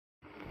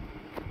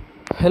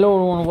Hello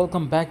everyone,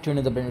 welcome back to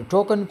another brand new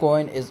token.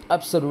 Coin is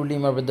absolutely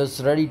my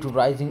brothers ready to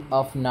rising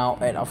up now,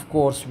 and of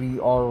course we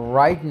are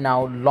right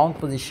now long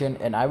position,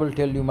 and I will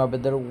tell you my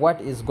brother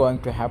what is going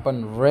to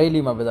happen really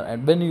my brother,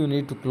 and when you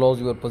need to close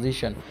your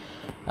position.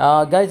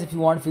 Guys, if you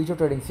want future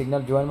trading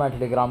signal, join my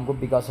telegram group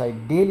because I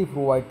daily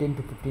provide 10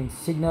 to 15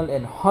 signal,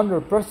 and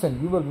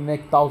 100% you will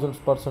make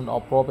thousands%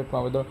 of profit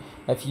my brother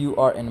if you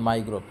are in my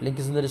group. Link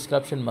is in the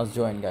description, must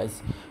join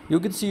guys. You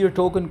can see your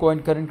token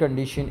coin current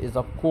condition is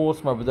of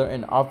course my brother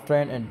an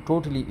uptrend, and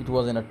totally it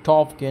was in a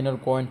top gainer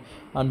coin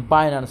on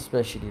Binance,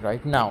 especially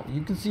right now.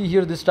 You can see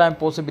here this time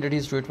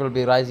possibilities to it will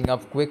be rising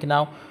up quick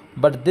now,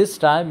 but this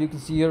time you can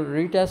see here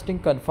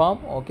retesting confirm.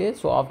 Okay,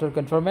 so after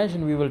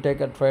confirmation we will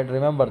take a trade,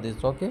 remember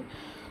this. Okay,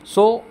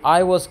 so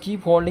I was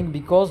keep holding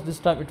because this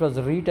time it was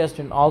retest,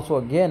 and also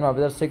again my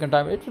brother second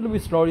time it will be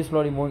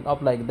slowly moving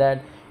up like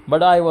that,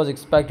 but I was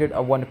expected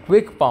a one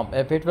quick pump.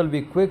 If it will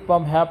be quick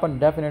pump happen,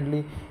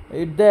 definitely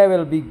they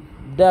will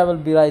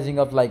be rising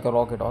up like a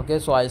rocket. Okay,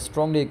 so I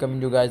strongly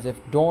recommend you guys, if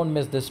don't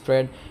miss this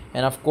trade,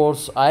 and of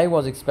course I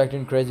was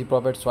expecting crazy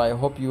profit, so I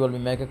hope you will be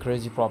make a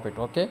crazy profit.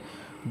 Okay,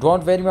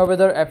 don't worry my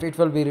brother if it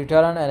will be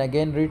return and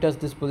again retest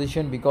this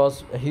position,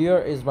 because here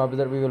is my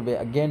brother we will be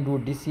again do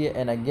DCA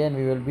and again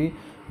we will be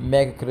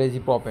make a crazy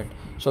profit.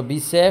 So be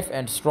safe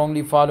and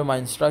strongly follow my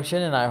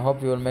instruction, and I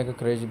hope you will make a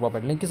crazy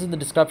profit. Link is in the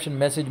description.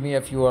 Message me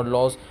if you are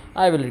lost,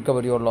 I will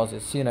recover your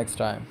losses. See you next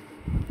time.